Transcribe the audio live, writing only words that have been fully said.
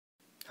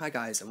Hi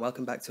guys, and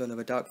welcome back to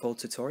another Darkfall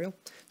tutorial.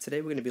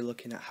 Today we're going to be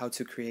looking at how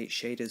to create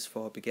shaders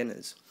for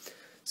beginners.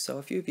 So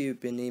a few of you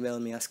have been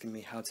emailing me asking me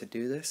how to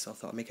do this, so I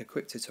thought I'd make a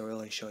quick tutorial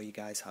and show you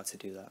guys how to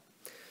do that.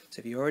 So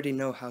if you already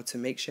know how to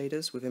make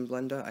shaders within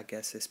Blender, I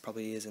guess this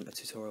probably isn't a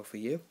tutorial for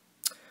you.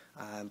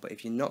 But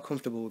if you're not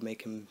comfortable with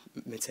making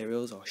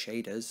materials or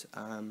shaders,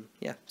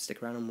 yeah,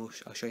 stick around and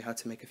I'll show you how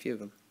to make a few of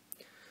them.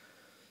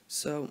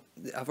 So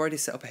I've already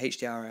set up a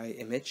HDRI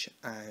image,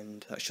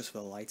 and that's just for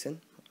the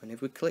lighting. And if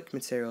we click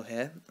material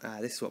here,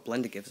 this is what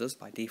Blender gives us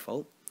by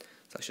default.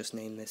 So let's just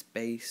name this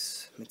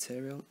base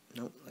material.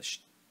 No, let's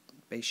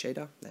base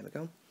shader. There we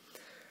go.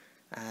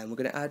 And we're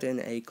going to add in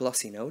a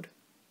glossy node,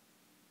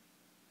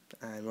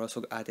 and we're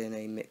also adding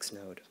a mix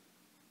node.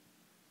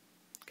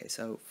 Okay,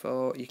 so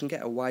you can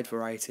get a wide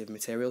variety of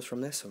materials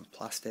from this, from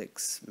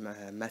plastics,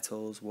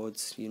 metals,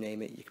 woods, you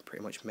name it. You can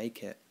pretty much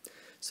make it.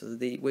 So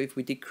if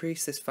we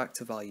decrease this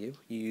factor value,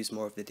 you use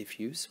more of the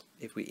diffuse.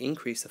 If we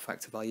increase the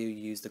factor value, you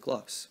use the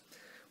gloss.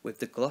 With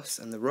the gloss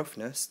and the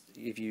roughness,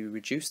 if you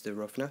reduce the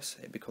roughness,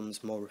 it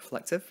becomes more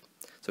reflective.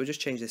 So we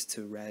just change this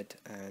to red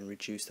and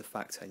reduce the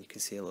factor, and you can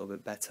see a little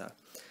bit better.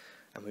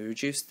 And we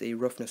reduce the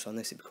roughness on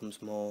this, it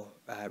becomes more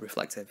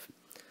reflective.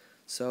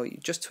 So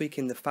just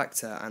tweaking the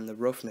factor and the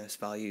roughness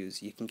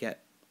values, you can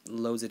get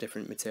loads of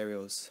different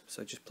materials.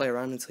 So just play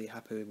around until you're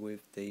happy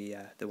with the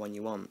one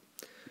you want.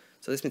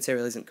 So this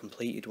material isn't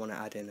complete. You'd want to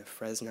add in a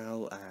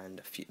Fresnel and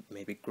a few,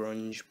 maybe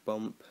grunge,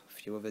 bump, a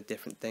few other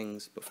different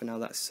things. But for now,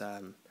 that's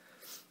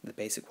the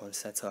basic one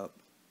set up.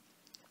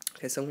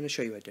 Okay, so I'm going to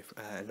show you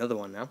another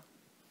one now.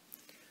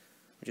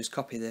 We just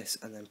copy this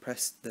and then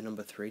press the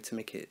number 3 to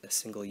make it a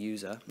single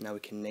user. Now we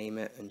can name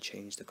it and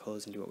change the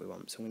colours and do what we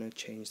want. So I'm going to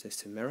change this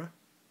to mirror.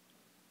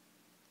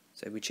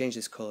 So if we change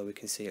this colour, we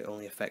can see it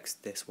only affects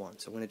this one.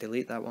 So I'm going to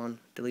delete that one,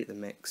 delete the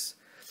mix.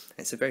 And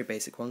it's a very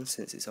basic one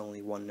since it's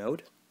only one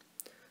node.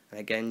 And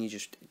again, you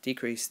just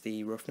decrease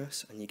the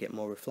roughness and you get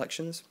more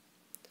reflections.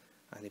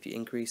 And if you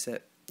increase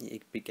it, you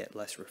get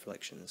less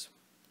reflections.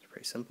 It's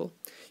pretty simple.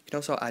 You can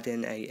also add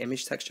in a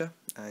image texture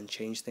and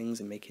change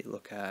things and make it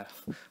look a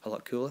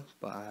lot cooler.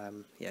 But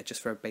yeah,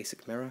 just for a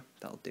basic mirror,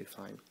 that'll do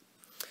fine.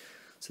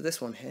 So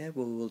this one here,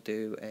 we'll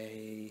do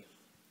a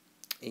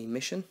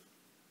mission.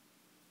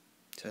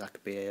 So that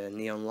could be a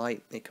neon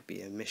light, it could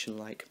be a mission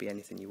light, it could be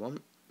anything you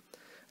want.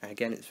 And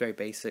again, it's very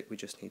basic. We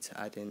just need to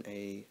add in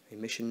a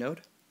mission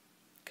node.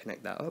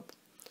 Connect that up.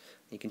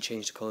 You can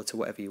change the colour to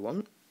whatever you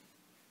want.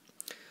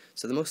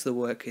 So the most of the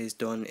work is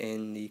done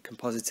in the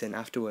compositing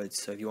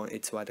afterwards. So if you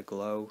wanted to add a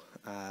glow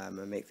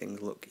and make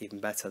things look even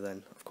better,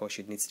 then of course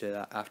you'd need to do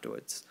that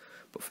afterwards.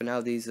 But for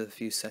now, these are a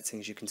few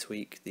settings you can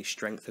tweak the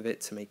strength of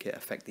it to make it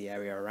affect the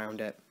area around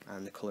it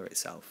and the colour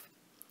itself.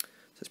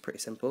 So it's pretty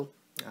simple.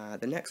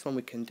 The next one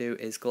we can do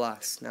is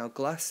glass. Now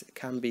glass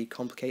can be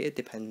complicated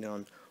depending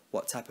on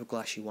what type of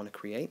glass you want to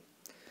create.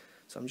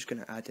 So I'm just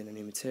going to add in a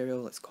new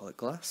material. Let's call it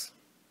glass.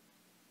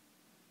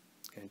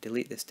 Going to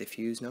delete this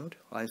diffuse node.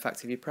 Well, in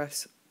fact, if you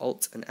press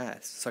Shift and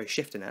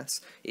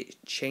S, it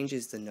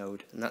changes the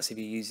node, and that's if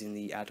you're using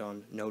the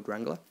add-on Node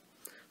Wrangler.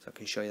 So I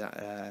can show you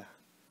that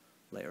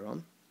later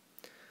on.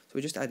 So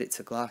we just add it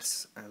to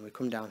glass, and we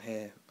come down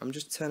here. I'm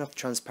just turn off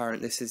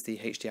transparent. This is the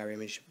HDR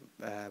image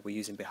we're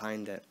using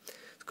behind it,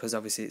 because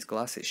obviously it's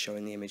glass. It's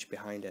showing the image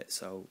behind it.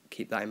 So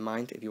keep that in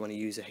mind. If you want to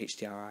use a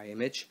HDRI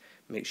image,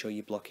 make sure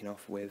you're blocking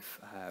off with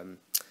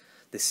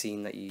the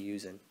scene that you're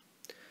using.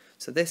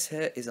 So this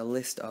here is a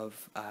list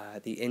of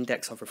the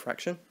index of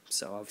refraction.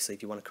 So obviously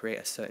if you want to create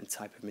a certain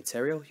type of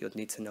material, you'll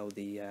need to know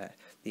the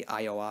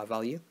IOR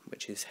value,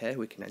 which is here.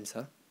 We can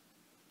enter,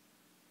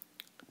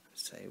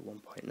 say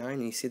 1.9,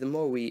 and you see the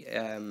more we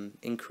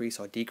increase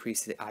or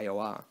decrease the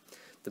IOR,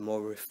 the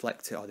more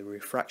reflected or the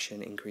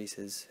refraction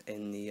increases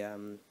in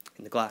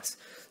the glass.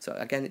 So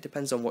again, it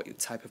depends on what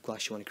type of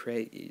glass you want to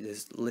create.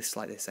 There's lists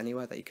like this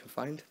anywhere that you can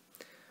find,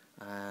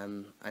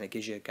 and it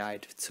gives you a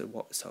guide to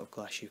what sort of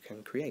glass you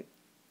can create.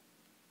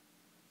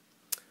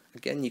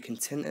 Again, you can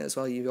tint it as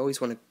well. You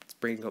always want to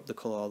bring up the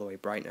colour all the way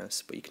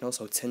brightness, but you can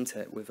also tint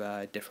it with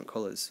different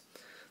colours.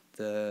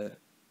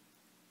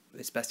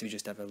 It's best if you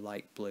just have a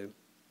light blue.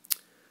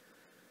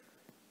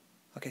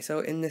 Okay, so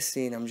in this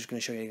scene, I'm just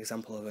going to show you an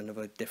example of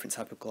another different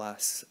type of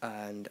glass,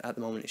 and at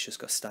the moment it's just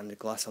got standard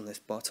glass on this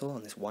bottle,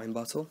 on this wine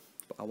bottle,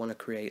 but I want to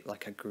create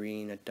like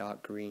a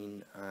dark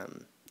green,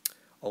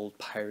 old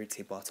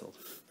piratey bottle.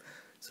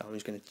 So I'm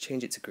just going to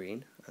change it to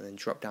green, and then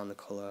drop down the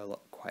colour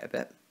quite a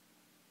bit.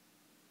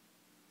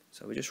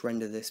 So we just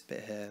render this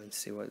bit here and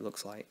see what it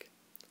looks like.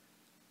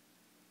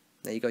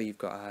 There you go, you've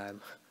got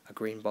a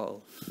green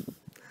bottle.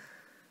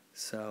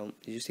 So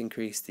you just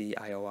increase the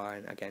IOR,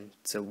 and again,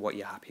 to what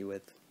you're happy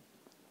with.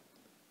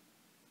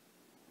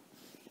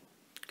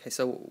 Okay,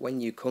 so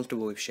when you're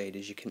comfortable with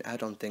shaders, you can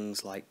add on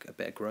things like a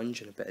bit of grunge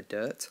and a bit of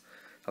dirt.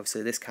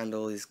 Obviously this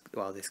bottle's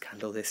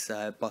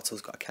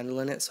got a candle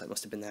in it, so it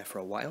must have been there for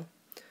a while.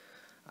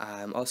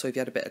 Also, if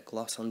you add a bit of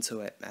gloss onto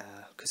it,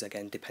 because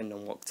again, depending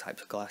on what type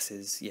of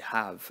glasses you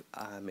have,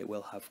 it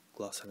will have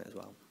gloss on it as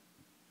well.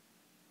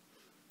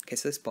 Okay,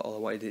 so this bottle, I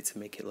wanted it to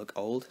make it look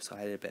old, so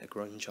I added a bit of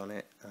grunge on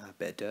it, a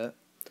bit of dirt.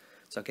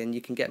 So again,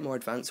 you can get more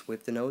advanced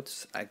with the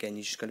nodes. Again,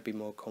 you're just going to be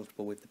more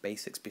comfortable with the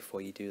basics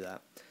before you do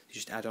that. You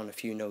just add on a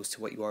few nodes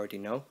to what you already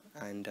know,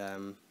 and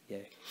yeah,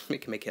 it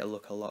can make it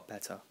look a lot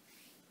better.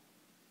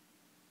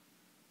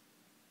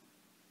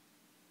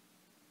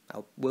 I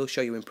will show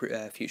you in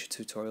future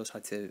tutorials how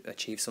to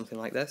achieve something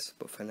like this,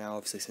 but for now,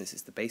 obviously, since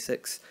it's the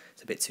basics,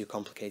 it's a bit too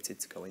complicated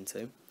to go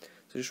into.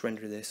 So just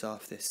render this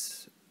off,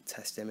 this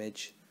test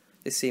image.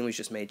 This scene was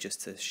just made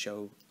just to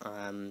show,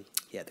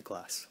 yeah, the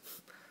glass.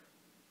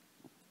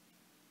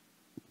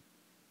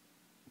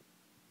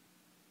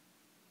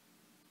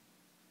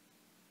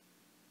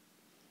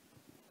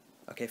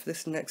 Okay, for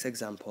this next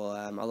example,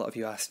 a lot of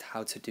you asked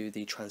how to do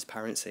the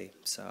transparency.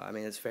 So, I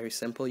mean, it's very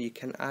simple. You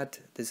can add,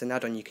 there's an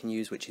add-on you can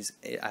use which is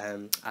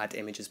add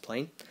image as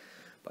plane.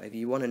 But if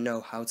you want to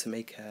know how to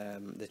make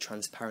the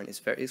transparent,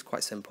 it's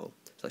quite simple.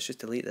 So let's just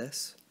delete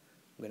this.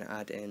 I'm going to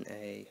add in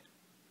a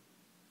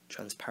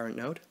transparent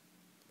node.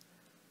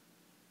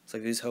 So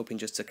if you're just hoping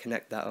just to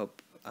connect that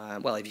up,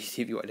 well, if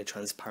you wanted a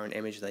transparent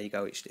image, there you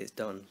go, it's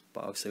done.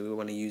 But obviously we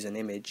want to use an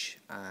image,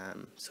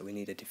 so we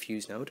need a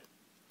diffuse node.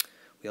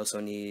 We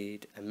also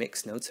need a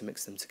mix node to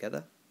mix them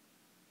together.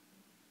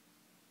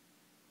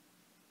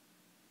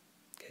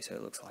 Okay, so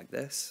it looks like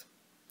this.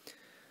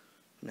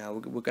 Now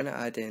we're going to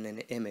add in an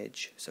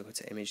image, so go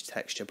to image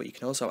texture, but you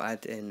can also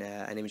add in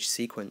an image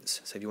sequence.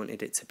 So if you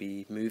wanted it to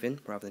be moving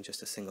rather than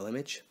just a single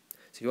image.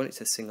 So if you want it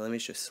to a single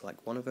image, just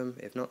select one of them.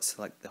 If not,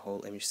 select the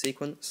whole image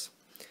sequence.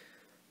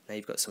 Now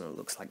you've got something that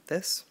looks like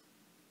this.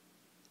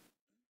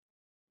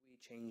 We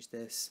change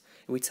this.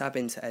 If we tab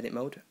into edit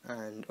mode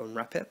and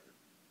unwrap it,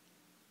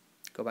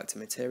 go back to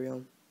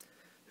material,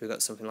 we've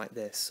got something like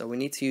this. So we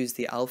need to use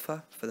the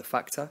alpha for the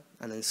factor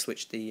and then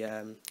switch the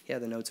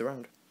the nodes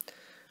around.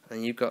 And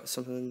then you've got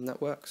something that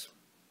works.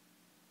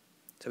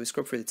 So we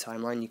scrub through the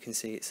timeline, you can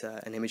see it's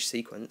an image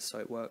sequence, so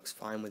it works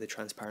fine with the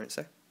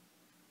transparency.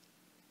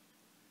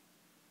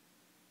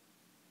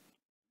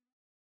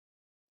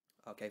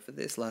 Okay, for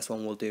this last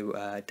one we'll do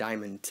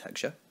diamond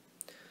texture.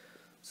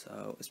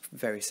 So it's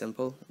very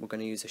simple. We're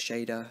going to use a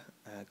shader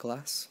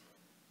glass.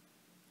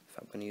 In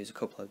fact, I'm going to use a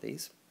couple of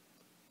these.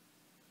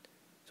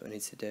 So what I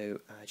need to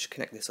do, just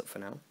connect this up for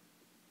now,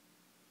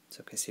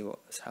 so I can see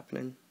what's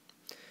happening.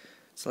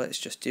 So let's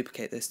just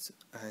duplicate this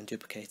and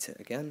duplicate it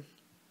again,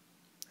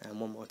 and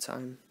one more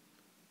time.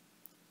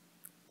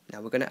 Now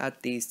we're going to add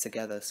these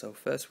together, so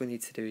first we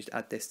need to do is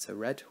add this to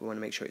red. We want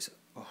to make sure it's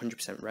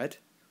 100% red,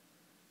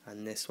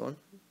 and this one,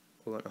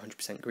 we want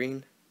 100%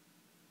 green,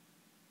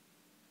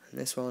 and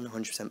this one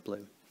 100%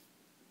 blue.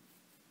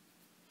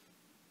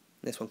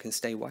 This one can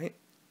stay white.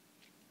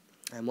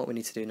 And what we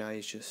need to do now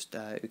is just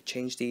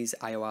change these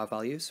IOR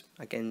values.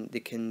 Again,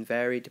 they can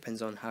vary,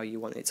 depends on how you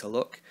want it to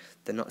look.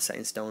 They're not set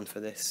in stone for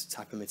this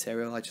type of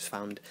material. I just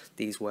found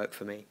these work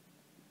for me.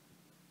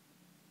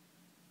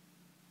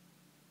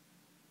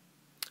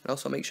 And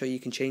also make sure you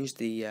can change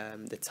the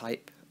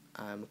type.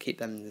 We'll keep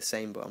them the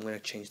same, but I'm going to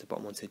change the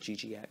bottom one to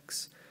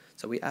GGX.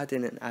 So we add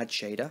in an add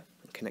shader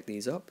and connect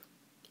these up.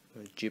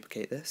 I'm going to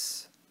duplicate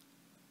this,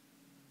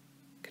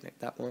 connect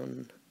that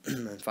one,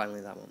 and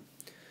finally that one.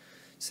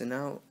 So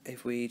now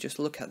if we just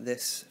look at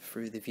this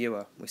through the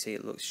viewer, we see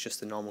it looks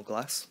just a normal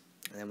glass,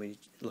 and then we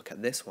look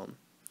at this one,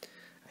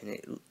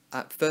 and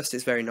at first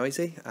it's very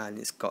noisy and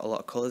it's got a lot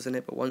of colours in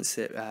it, but once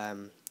it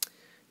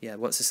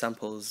once the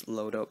samples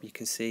load up, you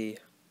can see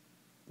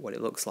what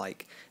it looks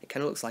like. It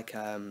kind of looks like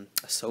a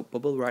soap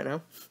bubble right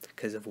now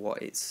because of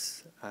what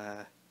it's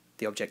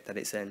the object that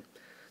it's in.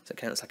 So it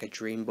kind of looks like a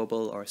dream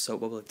bubble or a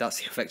soap bubble. If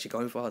that's the effect you're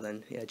going for,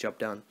 then yeah, job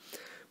done.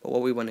 But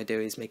what we want to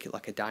do is make it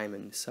like a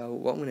diamond. So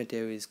what I'm going to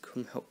do is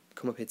come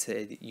up here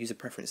to user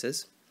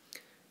preferences,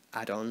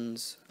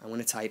 add-ons. I'm going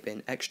to type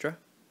in extra,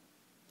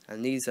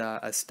 and these are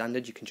as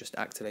standard. You can just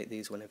activate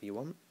these whenever you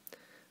want.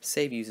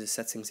 Save user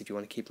settings if you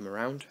want to keep them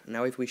around.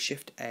 Now if we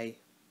shift A,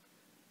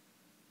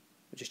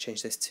 we'll just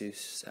change this to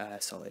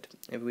solid.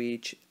 If we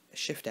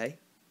shift A,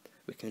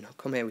 we can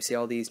come here, we see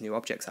all these new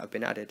objects that have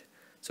been added.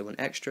 So when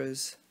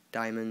extras,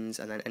 diamonds,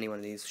 and then any one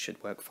of these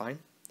should work fine.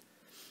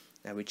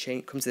 Now we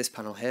come to this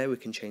panel here, we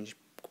can change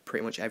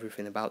pretty much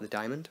everything about the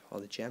diamond or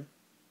the gem.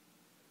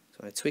 So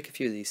I'm going to tweak a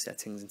few of these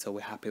settings until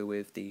we're happy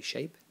with the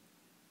shape.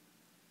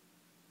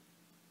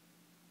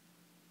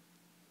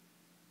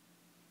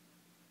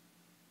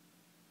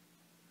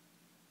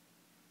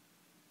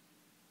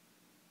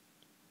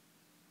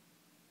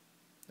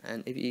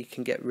 And if you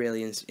can get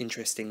really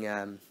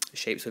interesting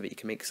shapes with it, you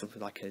can make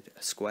something like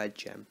a squared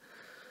gem.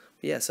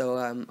 Yeah,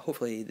 so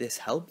hopefully this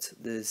helped.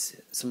 There's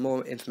some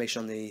more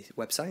information on the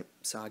website.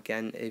 So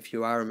again, if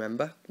you are a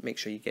member, make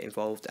sure you get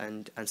involved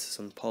and answer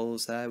some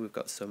polls there. We've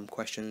got some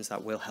questions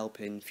that will help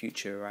in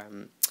future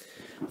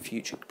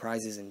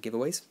prizes and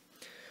giveaways.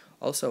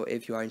 Also,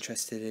 if you are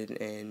interested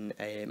in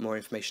more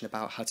information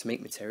about how to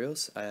make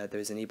materials, there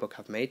is an ebook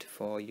I've made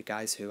for you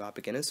guys who are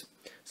beginners.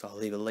 So I'll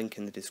leave a link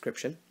in the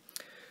description.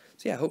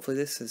 So yeah, hopefully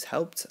this has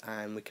helped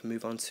and we can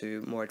move on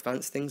to more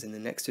advanced things in the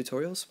next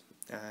tutorials.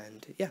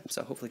 And yeah,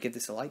 so hopefully give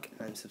this a like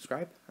and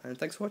subscribe, and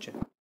thanks for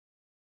watching.